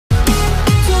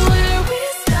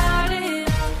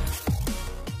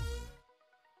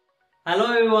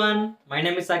Hello everyone, my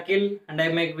name is Akhil and I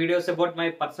make videos about my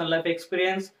personal life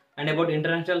experience and about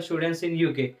international students in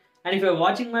UK. And if you are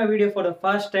watching my video for the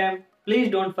first time, please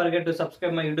don't forget to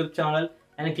subscribe my YouTube channel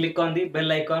and click on the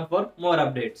bell icon for more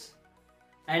updates.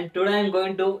 And today I am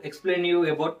going to explain you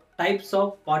about types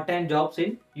of part-time jobs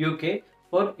in UK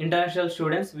for international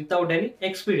students without any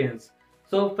experience.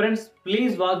 So friends,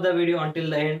 please watch the video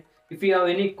until the end. If you have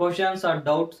any questions or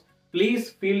doubts, please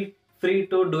feel free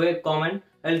to do a comment.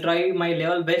 I'll try my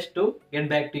level best to get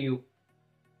back to you.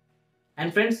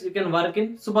 And friends, you can work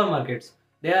in supermarkets.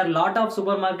 There are a lot of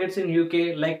supermarkets in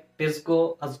UK like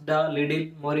Tesco, Asda,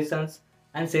 Lidl, Morrisons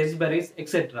and Sainsbury's,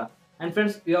 etc. And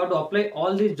friends, you have to apply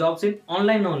all these jobs in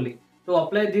online only. To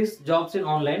apply these jobs in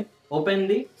online, open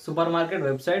the supermarket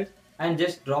website and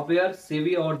just drop your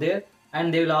CV over there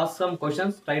and they will ask some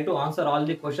questions. Try to answer all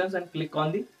the questions and click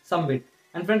on the submit.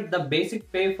 And friends, the basic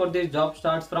pay for this job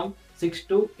starts from 6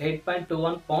 to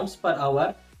 8.21 pounds per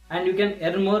hour, and you can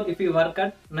earn more if you work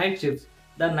at night shifts.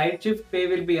 The night shift pay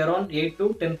will be around 8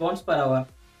 to 10 pounds per hour.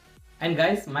 And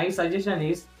guys, my suggestion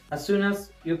is as soon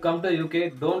as you come to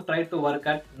UK, don't try to work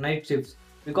at night shifts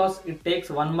because it takes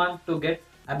 1 month to get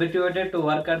habituated to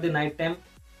work at the night time.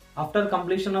 After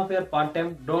completion of your part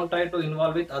time, don't try to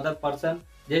involve with other person.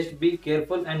 Just be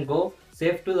careful and go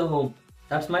safe to the home.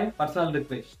 That's my personal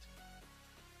request.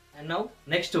 And now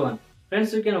next one.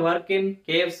 Friends, you can work in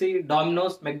KFC,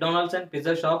 Domino's, McDonald's and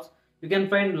pizza shops. You can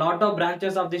find lot of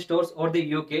branches of the stores over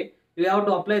the UK. You have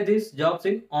to apply these jobs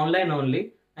in online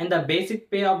only and the basic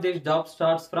pay of these jobs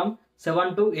starts from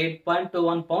 7 to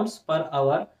 8.21 pounds per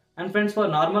hour. And friends, for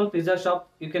normal pizza shop,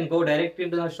 you can go directly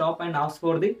into the shop and ask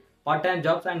for the part-time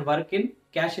jobs and work in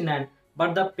cash in hand.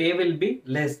 But the pay will be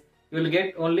less. You will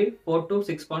get only 4 to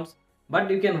 6 pounds. But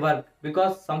you can work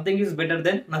because something is better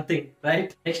than nothing,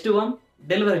 right? Next one,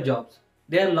 delivery jobs.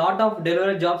 There are a lot of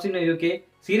delivery jobs in the UK.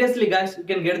 Seriously guys, you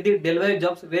can get the delivery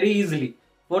jobs very easily.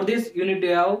 For this, you need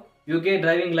to have UK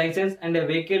driving license and a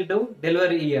vehicle to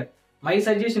deliver here. My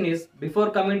suggestion is before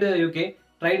coming to the UK,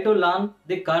 try to learn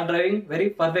the car driving very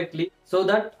perfectly so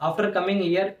that after coming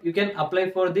here, you can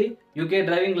apply for the UK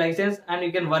driving license and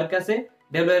you can work as a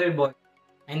delivery boy.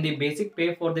 And the basic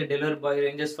pay for the delivery boy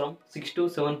ranges from 6 to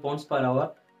 7 pounds per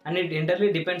hour and it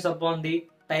entirely depends upon the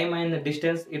time and the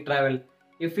distance it travel.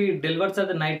 If he delivers at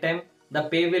the night time, the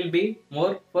pay will be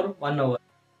more for 1 hour.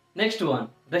 Next one,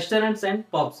 restaurants and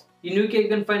pubs. In UK, you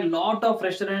can find lot of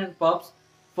restaurants and pubs.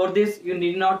 For this, you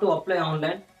need not to apply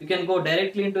online. You can go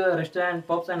directly into a restaurant and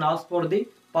pubs and ask for the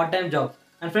part-time jobs.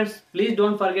 And friends, please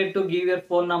don't forget to give your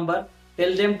phone number.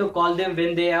 Tell them to call them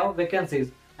when they have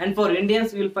vacancies. And for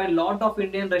Indians, you will find lot of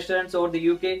Indian restaurants over the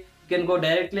UK. You can go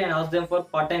directly and ask them for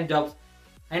part-time jobs.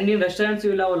 And in restaurants,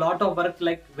 you will have a lot of work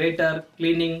like waiter,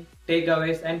 cleaning,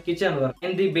 takeaways and kitchen work.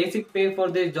 And the basic pay for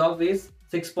this job is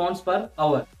 6 pounds per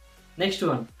hour. Next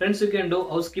one, friends, you can do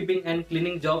housekeeping and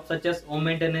cleaning jobs such as home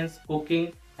maintenance,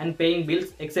 cooking and paying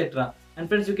bills, etc. And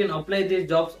friends, you can apply these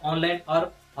jobs online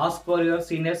or ask for your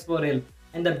seniors for help.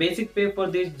 And the basic pay for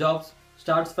these jobs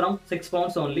starts from 6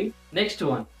 pounds only. Next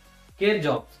one, care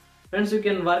jobs. Friends, you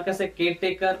can work as a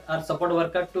caretaker or support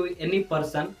worker to any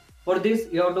person. For this,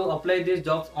 you have to apply these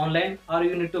jobs online or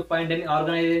you need to find any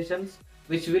organizations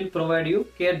which will provide you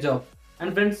care jobs.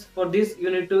 And friends, for this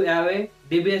you need to have a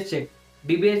DBS check.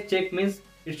 DBS check means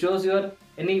it shows your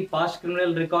any past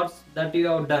criminal records that you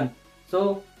have done.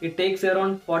 So it takes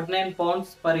around 49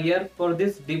 pounds per year for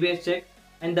this DBS check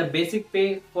and the basic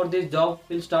pay for this job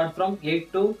will start from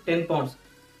 8 to 10 pounds.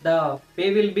 The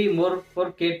pay will be more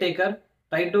for caretaker.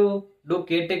 Try to do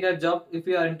caretaker job if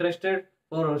you are interested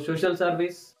for social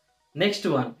service. Next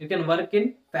one, you can work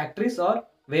in factories or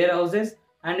warehouses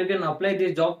and you can apply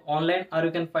this job online or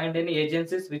you can find any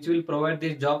agencies which will provide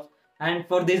these jobs. And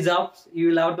for these jobs, you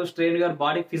will have to strain your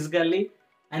body physically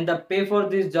and the pay for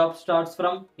this job starts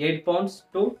from 8 pounds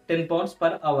to 10 pounds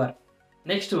per hour.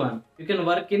 Next one, you can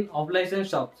work in off-license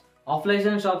shops.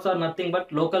 Off-license shops are nothing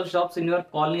but local shops in your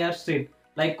colony or street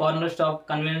like corner shop,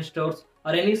 convenience stores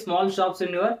or any small shops in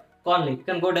your colony. You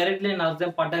can go directly and ask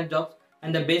them part-time jobs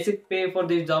and the basic pay for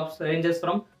these jobs ranges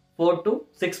from 4 to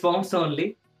 6 pounds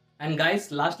only. And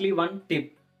guys, lastly one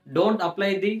tip. Don't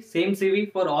apply the same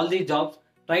CV for all the jobs.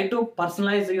 Try to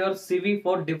personalize your CV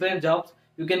for different jobs.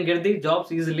 You can get the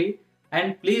jobs easily.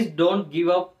 And please don't give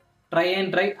up. Try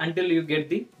and try until you get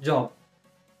the job.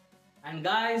 And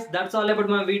guys, that's all about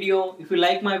my video. If you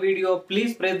like my video,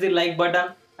 please press the like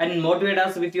button and motivate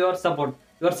us with your support.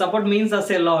 Your support means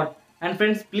us a lot. And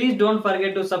friends, please don't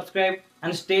forget to subscribe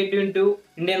and stay tuned to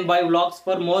Indian Boy Vlogs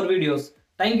for more videos.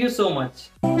 Thank you so much.